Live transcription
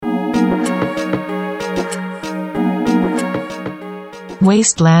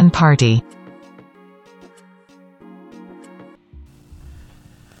Wasteland Party.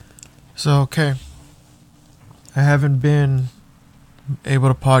 So, okay. I haven't been able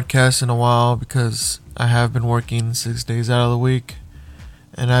to podcast in a while because I have been working 6 days out of the week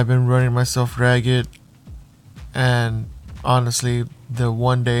and I've been running myself ragged. And honestly, the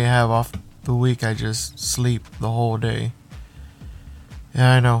one day I have off the week, I just sleep the whole day.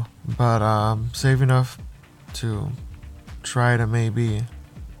 Yeah, I know, but saving enough to try to maybe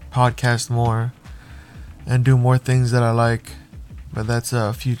podcast more and do more things that I like, but that's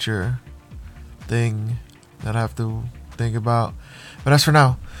a future thing that I have to think about. But as for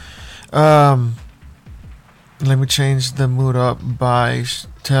now, let me change the mood up by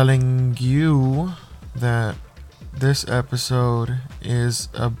telling you that this episode is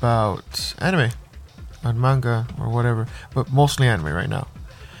about anime and manga or whatever, but mostly anime right now,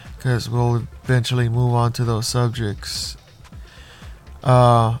 because we'll eventually move on to those subjects.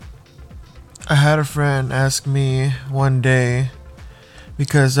 I had a friend ask me one day,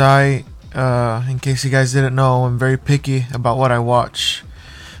 because in case you guys didn't know, I'm very picky about what I watch,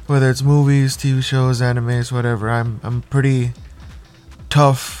 whether it's movies, TV shows, animes, whatever. I'm pretty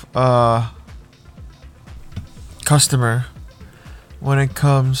tough customer when it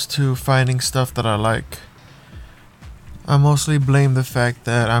comes to finding stuff that I like. I mostly blame the fact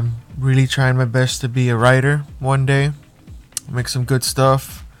that I'm really trying my best to be a writer one day, make some good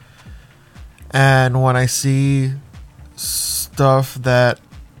stuff, and when I see stuff that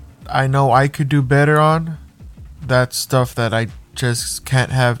I know I could do better on, that's stuff that I just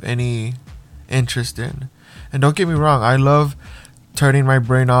can't have any interest in. And don't get me wrong, I love turning my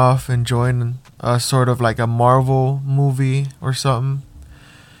brain off, enjoying sort of like a Marvel movie or something,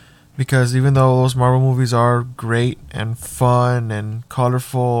 because even though those Marvel movies are great and fun and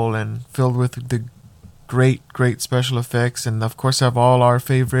colorful and filled with the great special effects, and of course have all our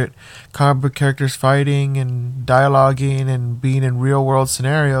favorite comic book characters fighting and dialoguing and being in real world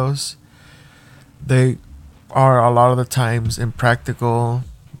scenarios, they are a lot of the times impractical,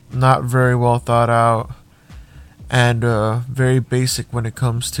 not very well thought out, and very basic when it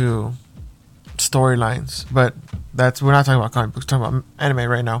comes to storylines. But we're not talking about comic books, we're talking about anime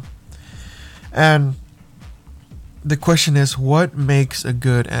right now. And the question is, what makes a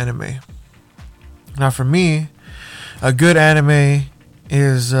good anime? Now for me, a good anime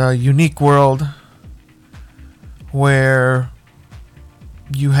is a unique world where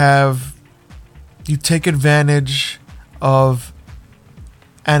you take advantage of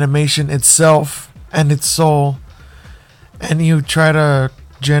animation itself and its soul, and you try to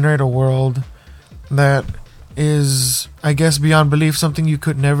generate a world that is, I guess, beyond belief, something you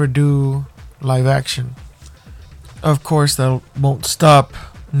could never do live action. Of course, that won't stop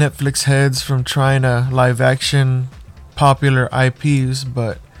Netflix heads from trying to live action popular IPs,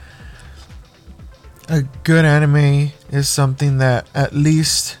 but a good anime is something that, at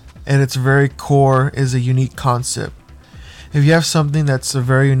least at its very core, is a unique concept. If you have something that's a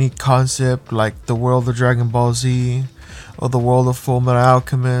very unique concept, like the world of Dragon Ball Z, or the world of Fullmetal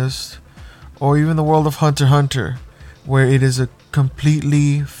Alchemist, or even the world of Hunter x Hunter, where it is a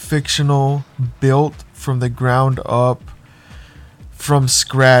completely fictional, built from the ground up, from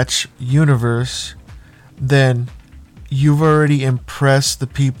scratch universe, then you've already impressed the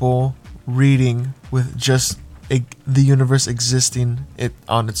people reading with just the universe existing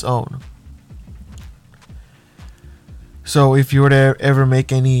on its own. So if you were to ever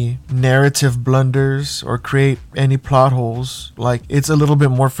make any narrative blunders or create any plot holes, like, it's a little bit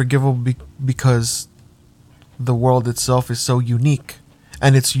more forgivable because the world itself is so unique,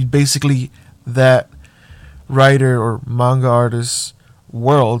 and it's basically that writer or manga artist's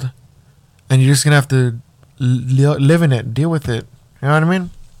world, and you're just gonna have to live in it, deal with it. You know what I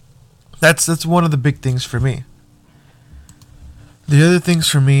mean? That's one of the big things for me. The other things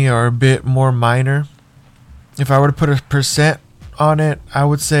for me are a bit more minor. If I were to put a percent on it, I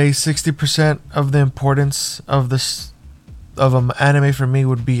would say 60% of the importance of an anime for me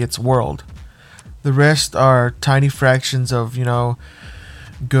would be its world. The rest are tiny fractions of,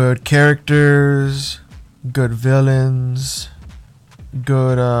 good characters, good villains,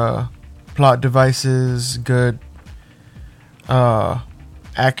 good plot devices, good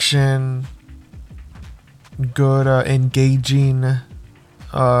action, good engaging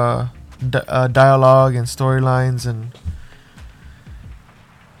dialogue and storylines, and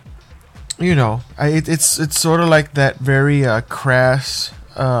it's sort of like that very crass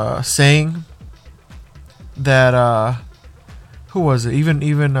saying that who was it?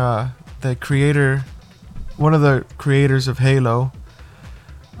 Even the creator, one of the creators of Halo,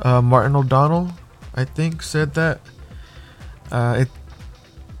 Martin O'Donnell, I think, said that.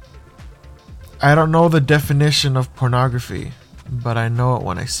 I don't know the definition of pornography, but I know it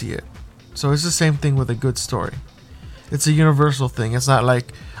when I see it. So it's the same thing with a good story. It's a universal thing. It's not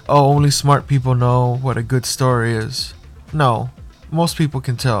like, oh, only smart people know what a good story is. No, most people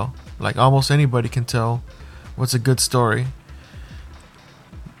can tell. Like almost anybody can tell what's a good story.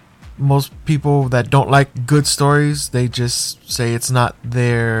 Most people that don't like good stories, they just say it's not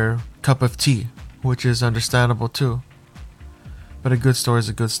their cup of tea, which is understandable too. But a good story is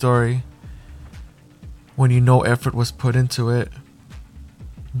a good story when you know effort was put into it.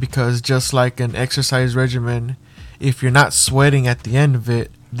 Because just like an exercise regimen, if you're not sweating at the end of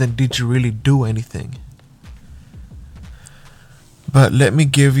it, then did you really do anything? But let me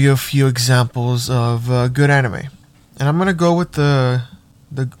give you a few examples of good anime. And I'm going to go with the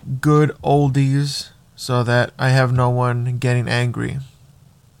good oldies so that I have no one getting angry.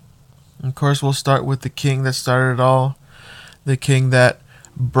 Of course, we'll start with the king that started it all. The king that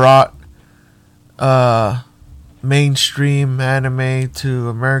brought mainstream anime to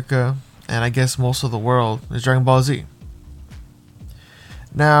America, and I guess most of the world, is Dragon Ball Z.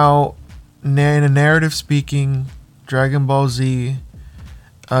 Now, in a narrative speaking, Dragon Ball Z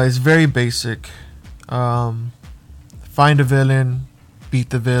is very basic. Find a villain,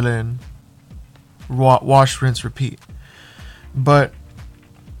 beat the villain, wash, rinse, repeat. But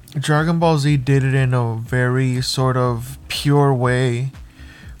Dragon Ball Z did it in a very sort of pure way,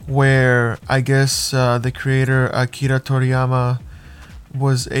 where I guess the creator Akira Toriyama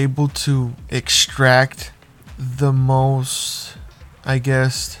was able to extract the most, I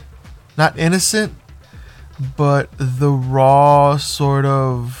guess, not innocent, but the raw sort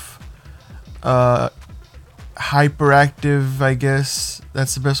of hyperactive, I guess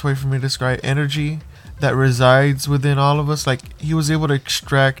that's the best way for me to describe energy that resides within all of us. Like, he was able to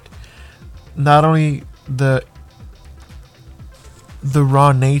extract not only the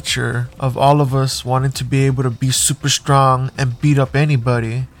raw nature of all of us wanting to be able to be super strong and beat up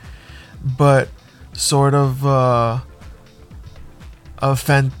anybody, but sort of a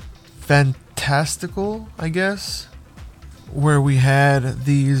fantastical, I guess, where we had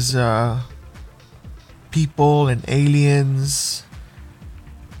these people and aliens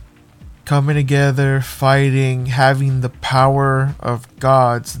coming together, fighting, having the power of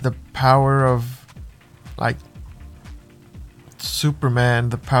gods, the power of like Superman,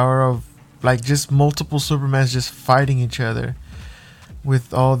 the power of like just multiple Supermans just fighting each other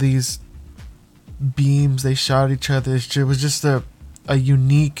with all these beams they shot at each other. It was just a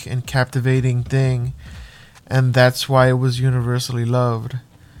unique and captivating thing, and that's why it was universally loved.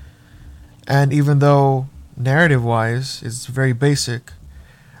 And even though narrative wise it's very basic,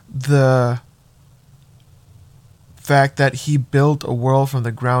 the fact that he built a world from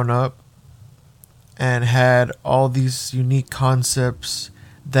the ground up and had all these unique concepts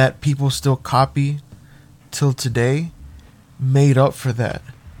that people still copy till today made up for that.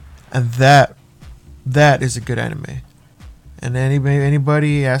 And that is a good anime. And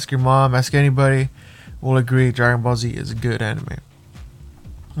anybody, ask your mom, ask anybody, will agree Dragon Ball Z is a good anime.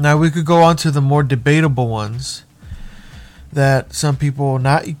 Now we could go on to the more debatable ones that some people,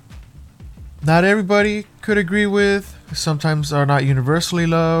 not everybody could agree with. Sometimes are not universally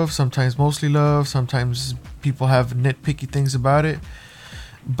loved, sometimes mostly loved, sometimes people have nitpicky things about it.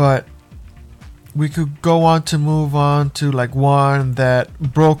 But we could go on to move on to like one that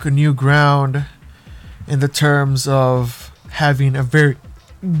broke a new ground in the terms of having a very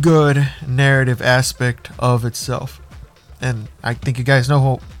good narrative aspect of itself. And I think you guys know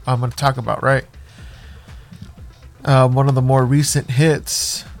who I'm going to talk about, right? One of the more recent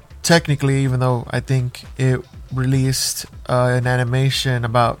hits, technically, even though I think it released an animation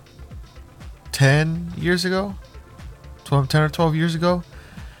about 10 years ago, 10 or 12 years ago,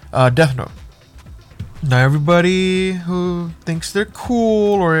 Death Note. Now everybody who thinks they're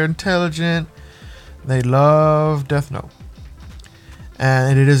cool or intelligent, they love Death Note,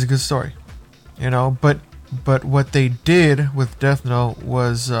 and it is a good story, you know. But what they did with Death Note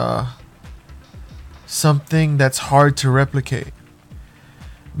was something that's hard to replicate,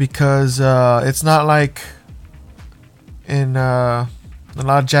 because it's not like in a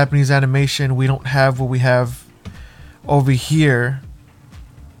lot of Japanese animation, we don't have what we have over here,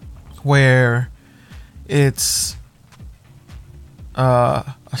 where it's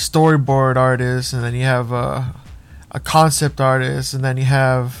a storyboard artist, and then you have a concept artist, and then you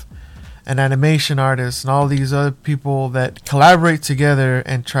have an animation artist, and all these other people that collaborate together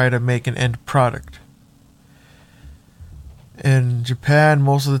and try to make an end product. In Japan,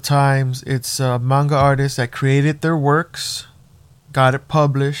 most of the times, it's manga artists that created their works, got it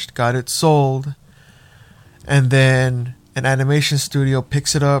published, got it sold, and then an animation studio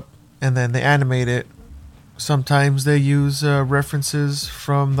picks it up and then they animate it. Sometimes they use references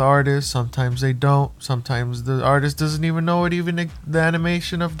from the artist, sometimes they don't. Sometimes the artist doesn't even know the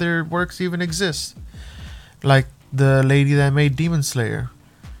animation of their works even exists. Like the lady that made Demon Slayer.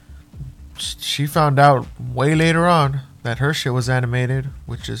 She found out way later on that her shit was animated,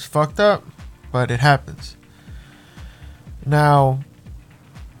 which is fucked up, but it happens. Now,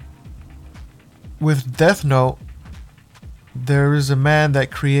 with Death Note, there is a man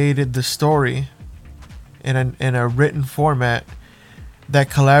that created the story in a written format that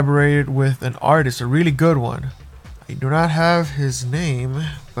collaborated with an artist, a really good one. I do not have his name,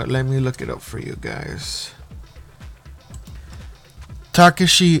 but let me look it up for you guys.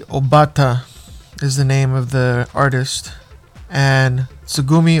 Takeshi Obata is the name of the artist, and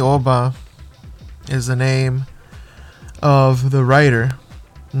Tsugumi Oba is the name of the writer.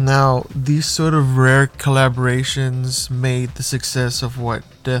 Now, these sort of rare collaborations made the success of what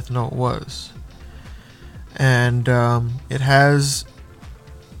Death Note was. And it has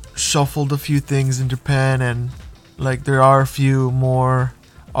shuffled a few things in Japan, and like there are a few more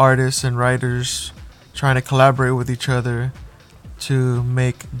artists and writers trying to collaborate with each other to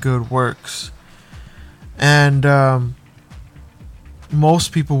make good works. And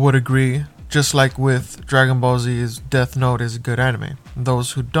most people would agree, just like with Dragon Ball Z's Death Note is a good anime.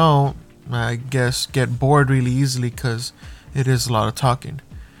 Those who don't, I guess, get bored really easily because it is a lot of talking.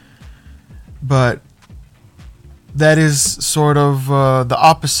 But that is sort of the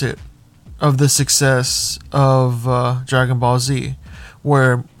opposite of the success of Dragon Ball Z,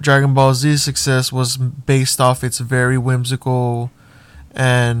 where Dragon Ball Z's success was based off its very whimsical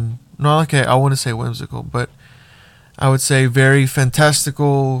and I wouldn't say whimsical, but I would say very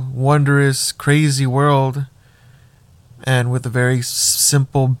fantastical, wondrous, crazy world, and with a very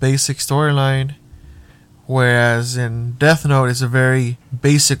simple, basic storyline. Whereas in Death Note, it's a very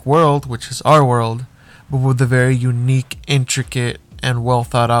basic world, which is our world, but with a very unique, intricate, and well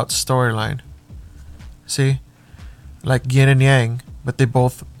thought out storyline. See? Like yin and yang, but they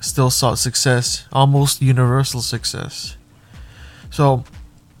both still sought success, almost universal success. So,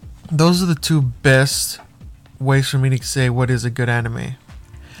 those are the two best ways for me to say what is a good anime.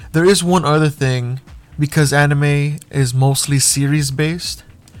 There is one other thing, because anime is mostly series based.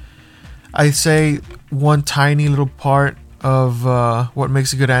 I say one tiny little part of what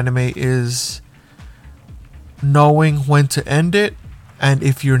makes a good anime is knowing when to end it, and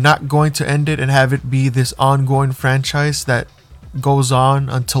if you're not going to end it and have it be this ongoing franchise that goes on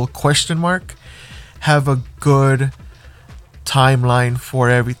until question mark, have a good timeline for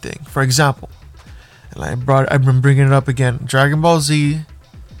everything. For example, and I've been bringing it up again, Dragon Ball Z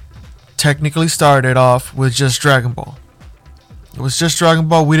technically started off with just Dragon Ball. It was just Dragon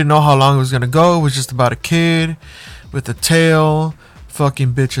Ball. We didn't know how long it was going to go. It was just about a kid with a tail,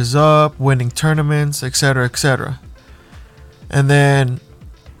 fucking bitches up, winning tournaments, etc., etc. And then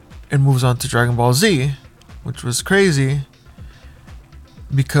it moves on to Dragon Ball Z, which was crazy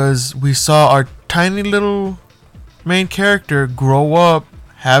because we saw our tiny little main character grow up,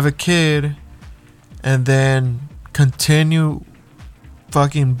 have a kid, and then continue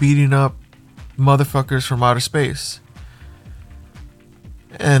fucking beating up motherfuckers from outer space.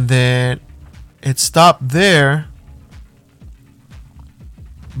 And then it stopped there,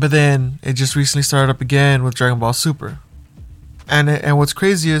 but then it just recently started up again with Dragon Ball Super. And what's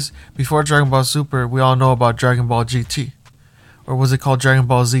crazy is, before Dragon Ball Super, we all know about Dragon Ball GT. Or was it called Dragon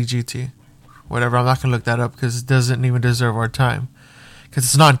Ball Z GT? Whatever, I'm not going to look that up because it doesn't even deserve our time. Because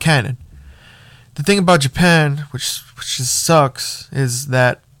it's non-canon. The thing about Japan, which just sucks, is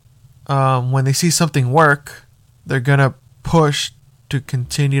that when they see something work, they're going to push to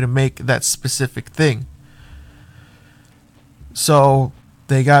continue to make that specific thing. So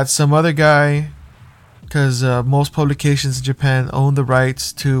they got some other guy, because most publications in Japan own the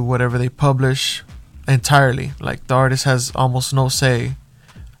rights to whatever they publish entirely. Like the artist has almost no say,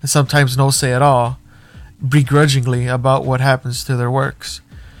 and sometimes no say at all, begrudgingly, about what happens to their works.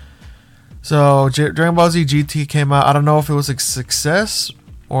 So Dragon Ball Z GT came out. I don't know if it was a success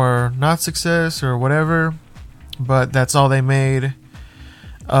or not success or whatever, but that's all they made.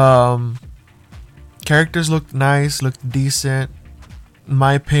 Characters looked nice, looked decent. In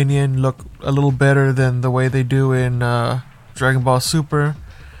my opinion, look a little better than the way they do in Dragon Ball Super,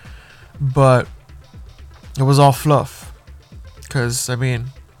 but it was all fluff, because I mean,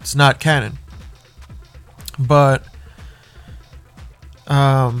 it's not canon. But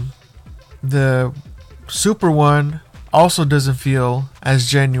the Super one also doesn't feel as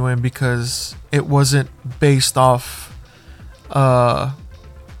genuine because it wasn't based off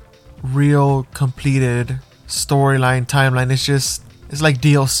real completed storyline timeline. It's just It's like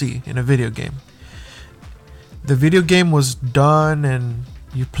DLC in a video game. The video game was done and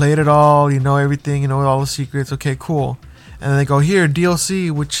you played it all, you know everything, you know all the secrets, okay, cool. And then they go, here, DLC,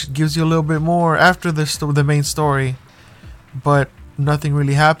 which gives you a little bit more after the main story. But nothing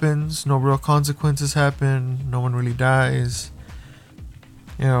really happens, no real consequences happen, no one really dies.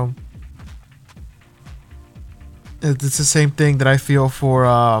 You know, it's the same thing that I feel for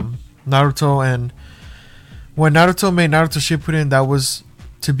Naruto. And when Naruto made Naruto Shippuden, that was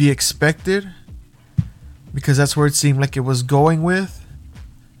to be expected, because that's where it seemed like it was going with.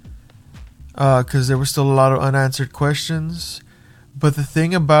 Because there were still a lot of unanswered questions. But the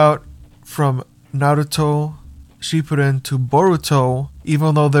thing about from Naruto Shippuden to Boruto,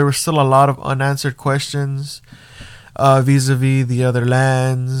 even though there were still a lot of unanswered questions vis-a-vis the other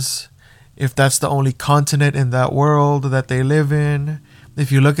lands, if that's the only continent in that world that they live in.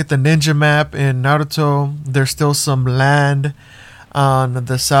 If you look at the ninja map in Naruto, there's still some land on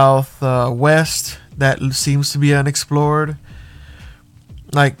the southwest that seems to be unexplored.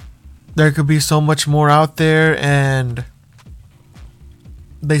 Like, there could be so much more out there, and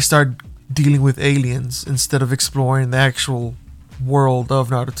they start dealing with aliens instead of exploring the actual world of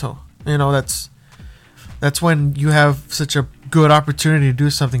Naruto. You know, that's when you have such a good opportunity to do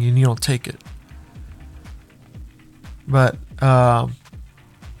something and you don't take it. But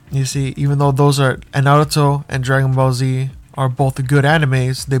you see, even though those are, and Naruto and Dragon Ball Z are both good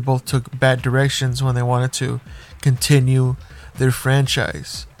animes, they both took bad directions when they wanted to continue their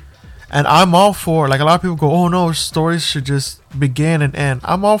franchise. And I'm all for, like, a lot of people go, oh no, stories should just begin and end.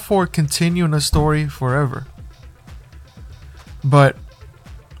 I'm all for continuing a story forever. But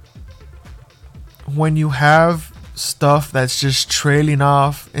when you have stuff that's just trailing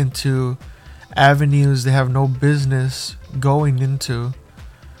off into avenues they have no business going into,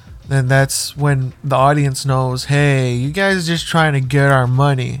 then that's when the audience knows, hey, you guys are just trying to get our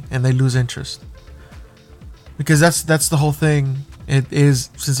money, and they lose interest. Because that's the whole thing. It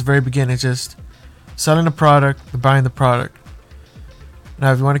is, since the very beginning, it's just selling a product, buying the product.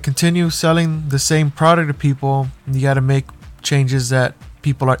 Now, if you want to continue selling the same product to people, you got to make changes that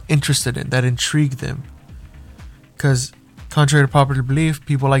people are interested in, that intrigue them. Because contrary to popular belief,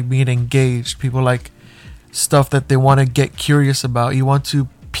 people like being engaged. People like stuff that they want to get curious about. You want to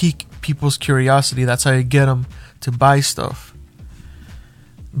pique people's curiosity. That's how you get them to buy stuff.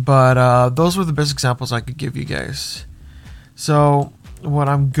 But those were the best examples I could give you guys. So what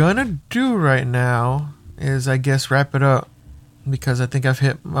I'm gonna do right now is, I guess, wrap it up, because I think I've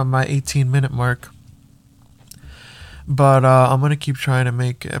hit my 18-minute mark. But I'm gonna keep trying to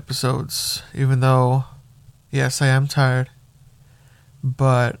make episodes, even though, yes, I am tired.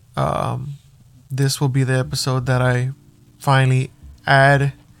 But this will be the episode that I finally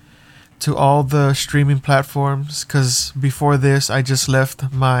add to all the streaming platforms, because before this I just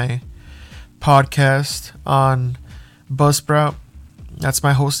left my podcast on Buzzsprout. That's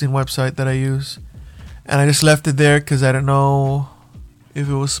my hosting website that I use, and I just left it there because I don't know if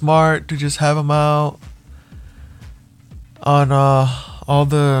it was smart to just have them out on all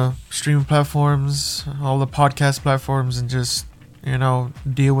the streaming platforms, all the podcast platforms, and just, you know,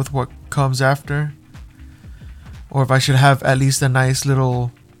 deal with what comes after, or if I should have at least a nice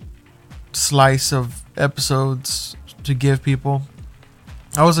little slice of episodes to give people.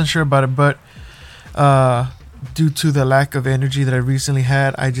 I wasn't sure about it, but due to the lack of energy that I recently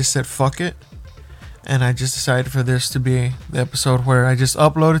had, I just said fuck it, and I just decided for this to be the episode where I just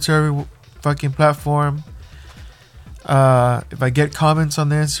upload it to every fucking platform. If I get comments on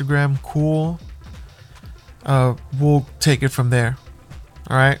the Instagram, cool. We'll take it from there.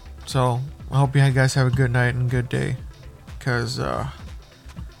 Alright, so I hope you guys have a good night and good day, because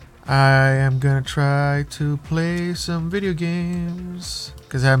I am gonna try to play some video games,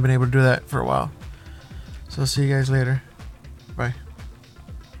 because I haven't been able to do that for a while. So I'll see you guys later. Bye.